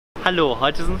Hallo,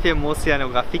 heute sind wir im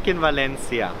Oceanogràfic in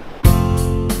Valencia.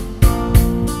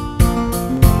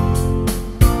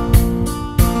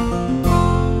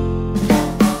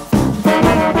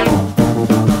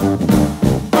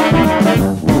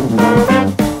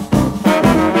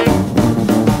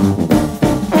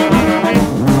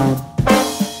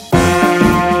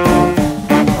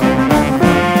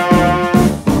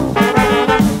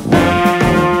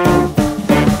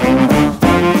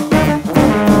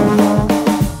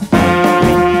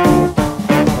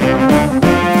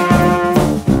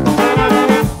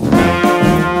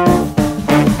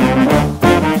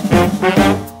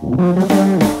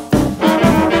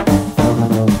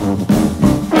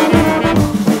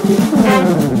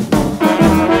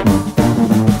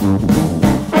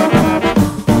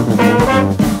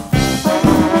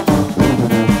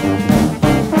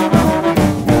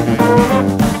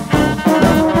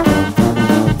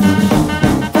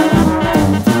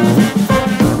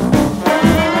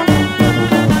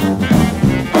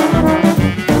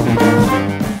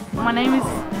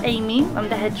 I'm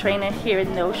the head trainer here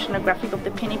in the Oceanogràfic of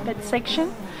the Pinniped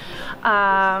section.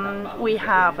 We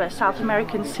have South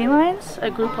American sea lions,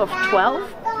 a group of 12,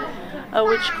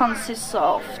 which consists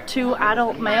of 2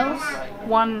 adult males,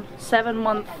 1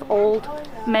 7-month-old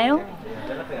male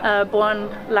born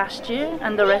last year,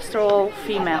 and the rest are all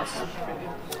females,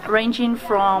 ranging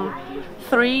from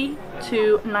 3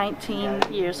 to 19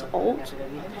 years old.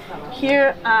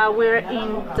 Here we're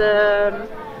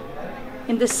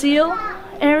in the seal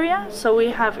area, so we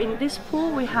have in this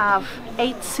pool we have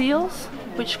 8 seals,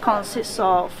 which consists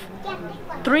of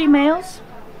 3 males,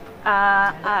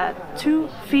 2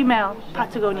 female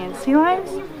Patagonian sea lions,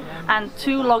 and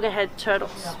 2 loggerhead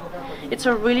turtles. It's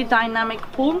a really dynamic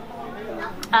pool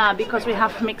because we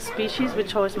have mixed species,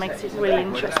 which always makes it really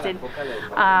interesting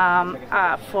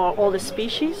for all the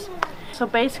species. So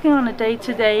basically on a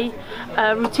day-to-day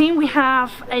routine we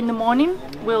have in the morning,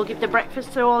 we'll give the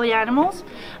breakfast to all the animals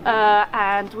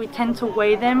and we tend to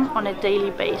weigh them on a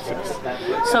daily basis.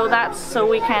 So that's so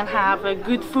we can have a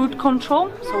good food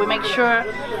control. So we make sure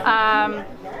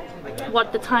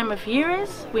what the time of year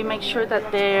is, we make sure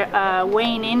that they're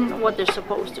weighing in what they're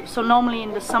supposed to. So normally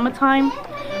in the summertime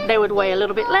they would weigh a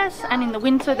little bit less, and in the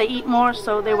winter they eat more,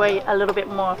 so they weigh a little bit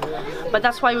more. But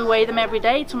that's why we weigh them every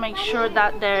day, to make sure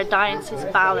that their diet is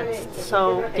balanced.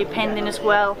 So depending as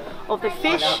well of the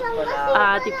fish,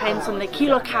 depends on the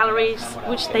kilocalories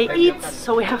which they eat,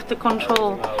 so we have to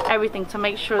control everything to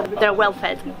make sure that they're well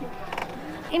fed.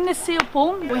 In the seal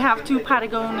pool we have 2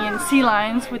 Patagonian sea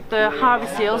lions with the Harvey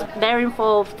seals. They're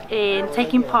involved in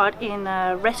taking part in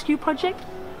a rescue project.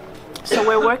 So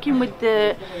we're working with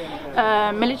the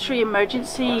military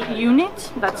emergency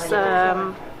unit, that's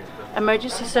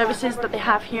emergency services that they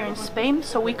have here in Spain.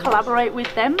 So we collaborate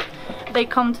with them. They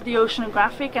come to the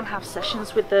Oceanogràfic and have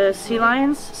sessions with the sea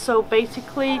lions. So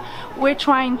basically we're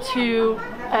trying to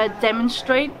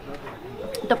demonstrate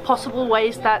the possible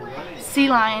ways that sea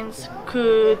lions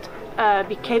could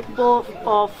be capable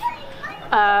of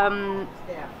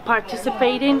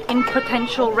participating in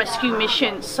potential rescue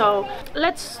missions. So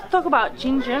let's talk about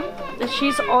Ginger.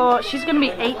 She's going to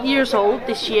be 8 years old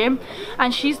this year,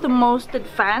 and she's the most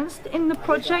advanced in the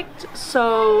project.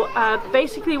 So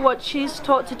basically what she's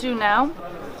taught to do now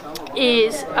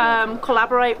is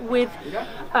collaborate with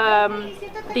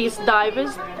these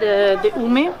divers, the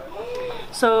Ume.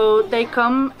 So they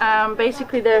come,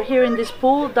 basically they're here in this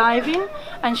pool diving,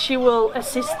 and she will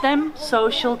assist them. So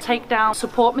she'll take down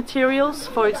support materials,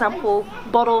 for example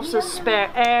bottles of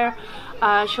spare air,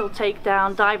 she'll take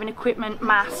down diving equipment,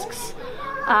 masks,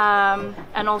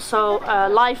 and also a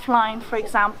lifeline, for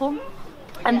example.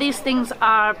 And these things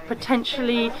are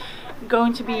potentially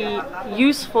going to be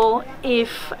useful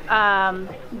if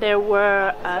there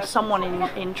were someone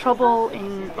in trouble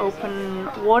in open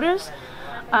waters.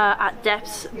 At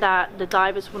depths that the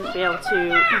divers wouldn't be able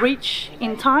to reach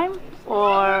in time,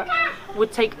 or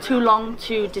would take too long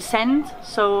to descend.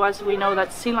 So as we know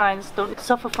that sea lions don't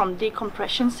suffer from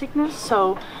decompression sickness,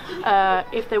 so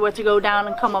if they were to go down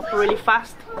and come up really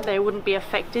fast they wouldn't be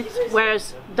affected,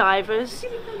 whereas divers,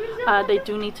 they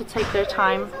do need to take their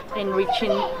time in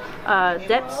reaching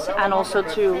depths and also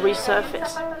to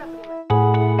resurface.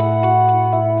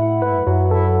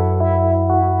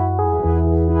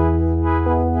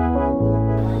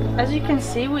 As you can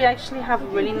see, we actually have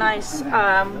really nice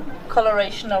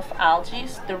coloration of algae,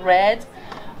 the red,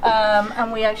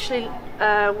 and we actually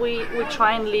we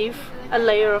try and leave a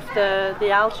layer of the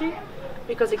algae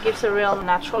because it gives a real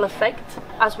natural effect.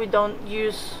 As we don't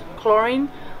use chlorine,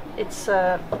 it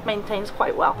maintains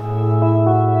quite well.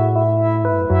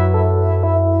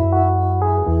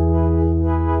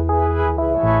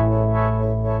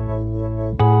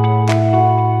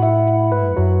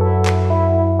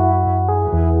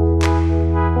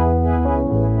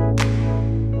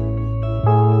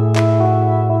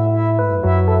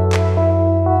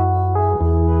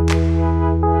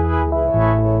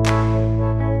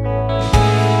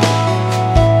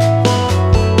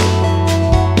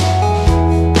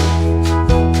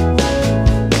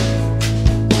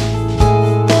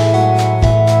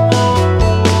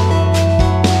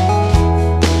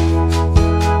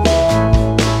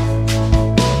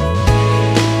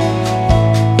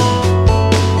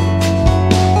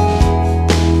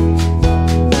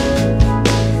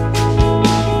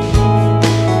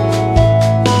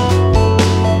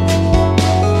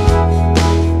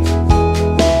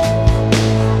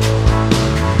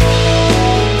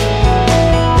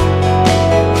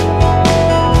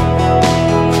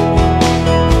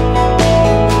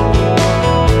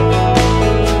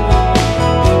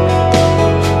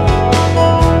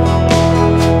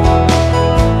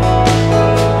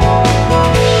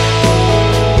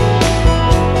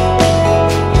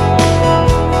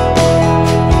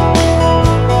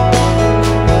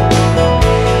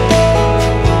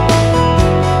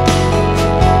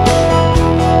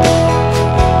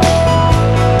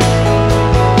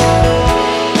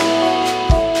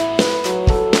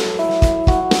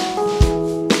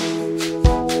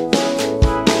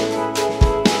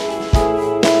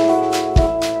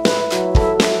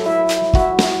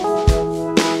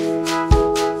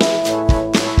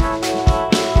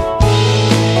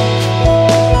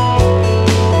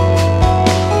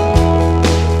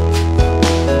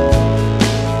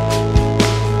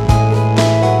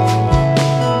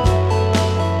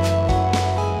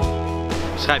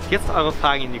 Schreibt jetzt eure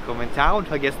Fragen in die Kommentare und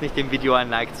vergesst nicht, dem Video ein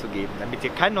Like zu geben. Damit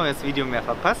ihr kein neues Video mehr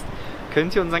verpasst,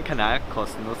 könnt ihr unseren Kanal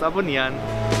kostenlos abonnieren.